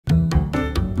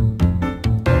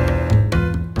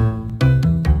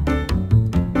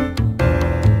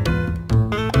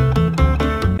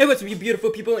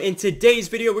beautiful people. In today's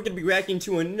video, we're going to be reacting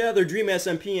to another Dream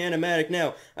SMP Animatic.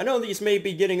 Now, I know these may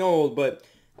be getting old, but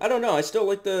I don't know. I still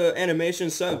like the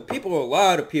animation. A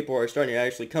lot of people are starting to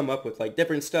actually come up with like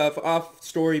different stuff off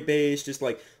story based, just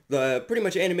like pretty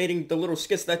much animating the little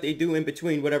skits that they do in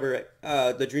between whatever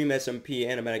the Dream SMP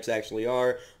animatics actually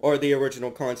are, or the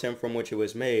original content from which it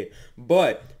was made.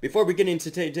 But before we get into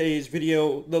today's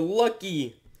video, the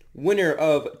lucky winner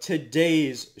of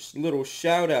today's little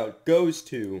shout out goes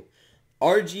to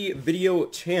RG Video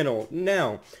Channel.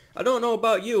 Now, I don't know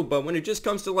about you, but when it just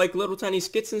comes to like little tiny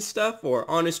skits and stuff or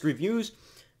honest reviews,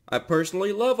 I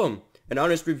personally love them. An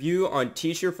honest review on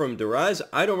T-shirt from Deraz.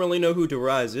 I don't really know who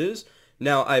Deraz is.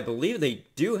 Now, I believe they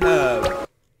do have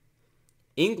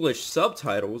English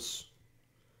subtitles,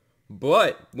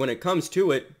 but when it comes to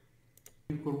it,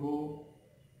 hold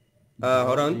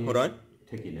on.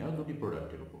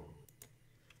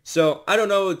 So, I don't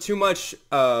know too much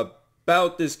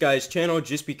about this guy's channel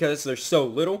just because there's so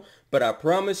little, but I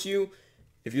promise you,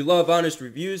 if you love honest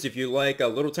reviews, if you like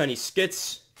little tiny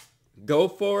skits, go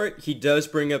for it. He does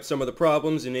bring up some of the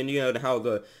problems in India and how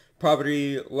the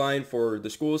poverty line for the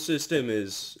school system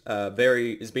is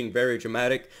being very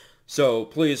dramatic. So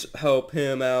please help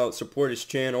him out, support his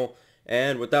channel,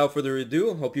 and without further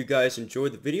ado, hope you guys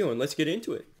enjoyed the video and let's get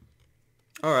into it.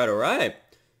 Alright.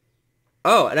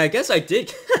 Oh, and I guess I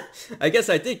did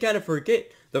kind of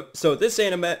forget. So this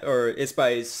it's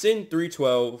by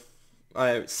Sin3C12,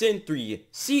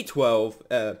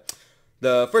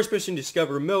 the first person to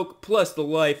discover milk plus the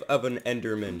life of an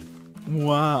Enderman.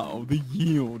 Wow, the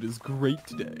yield is great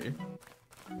today.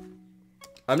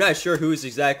 I'm not sure who's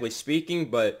exactly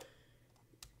speaking, but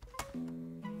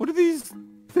what are these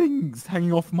things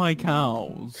hanging off my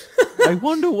cows? I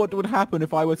wonder what would happen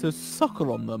if I were to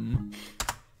suckle on them.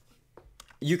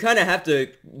 You kind of have to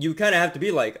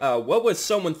be like, what was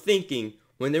someone thinking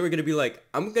when they were gonna be like,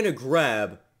 I'm gonna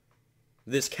grab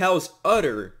this cow's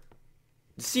udder,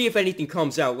 see if anything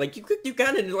comes out. Like you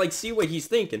kind of like see what he's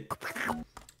thinking.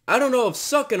 I don't know if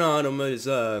sucking on him is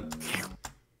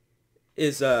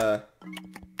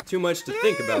too much to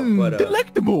think about, but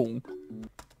delectable.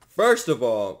 First of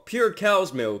all, pure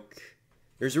cow's milk.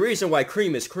 There's a reason why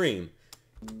cream is cream.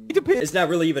 It depends. It's not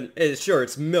really even. Sure,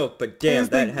 it's milk, but damn,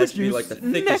 that has to be like the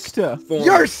thickest form.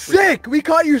 You're sick. We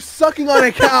caught you sucking on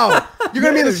a cow. You're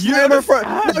gonna be the slammer for.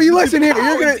 No, you listen here.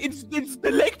 You're gonna. It's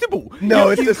delectable.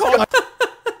 No, it's disgusting.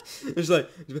 It's like,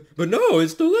 but no,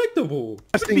 it's delectable.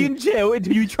 You'll be in jail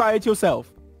until you try it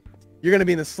yourself. You're gonna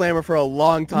be in the slammer for a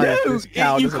long time. No, if this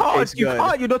cow you doesn't can't. taste You good.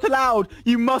 can't. You're not allowed.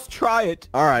 You must try it.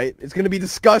 All right, it's gonna be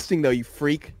disgusting though, you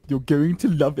freak. You're going to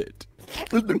love it.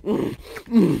 You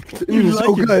like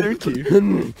so it, good. Don't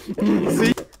you?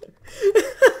 See?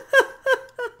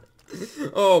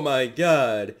 Oh my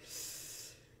god.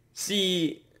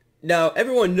 See, now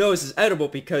everyone knows it's edible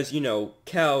because, you know,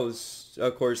 cows,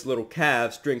 of course, little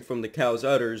calves drink from the cow's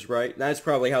udders, right? And that's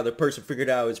probably how the person figured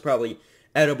out it's probably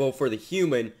edible for the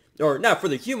human. Or not for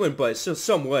the human, but it's still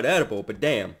somewhat edible, but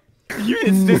damn.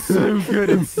 It's so good,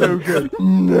 it's so good.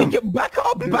 Back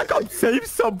up, save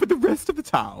some for the rest of the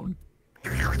town.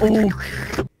 Oh.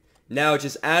 Now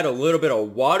just add a little bit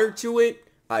of water to it.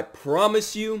 I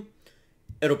promise you,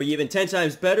 it'll be even 10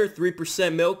 times better.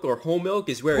 3% milk or whole milk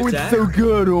is where it's at. So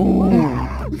good.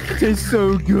 Oh, it is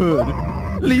so good.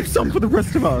 Leave some for the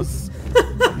rest of us.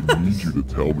 I need you to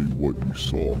tell me what you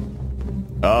saw.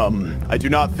 I do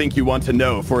not think you want to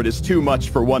know, for it is too much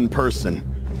for one person.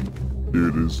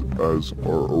 It is as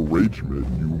our arrangement.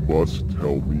 You must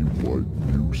tell me what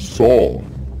you saw.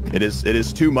 It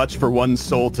is too much for one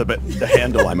soul to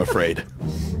handle, I'm afraid.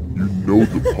 You know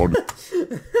the punishment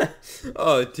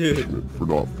Oh, dude. for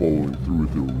not following through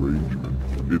with the arrangement.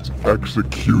 It's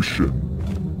execution.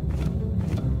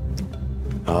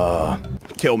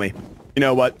 Kill me. You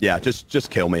know what? Yeah,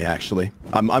 just kill me, actually.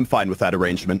 I'm fine with that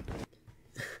arrangement.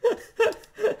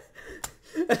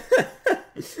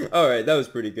 Alright, that was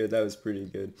pretty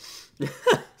good.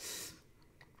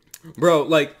 Bro,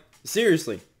 like,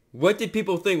 seriously, what did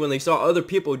people think when they saw other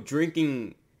people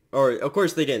drinking, or, of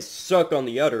course they didn't suck on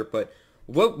the udder, but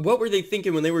what were they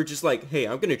thinking when they were just like, hey,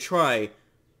 I'm gonna try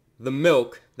the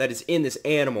milk that is in this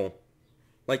animal?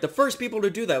 Like, the first people to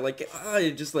do that, like,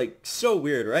 just, like, so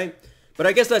weird, right? But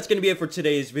I guess that's gonna be it for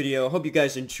today's video. Hope you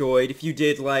guys enjoyed. If you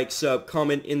did, like, sub,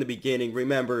 comment in the beginning.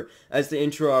 Remember, as the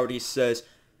intro already says,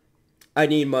 I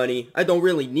need money. I don't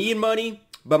really need money,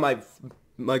 but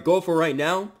my goal for right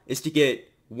now is to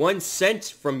get 1 cent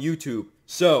from YouTube.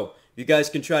 So, if you guys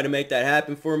can try to make that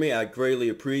happen for me, I greatly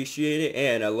appreciate it,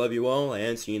 and I love you all,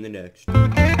 and see you in the next.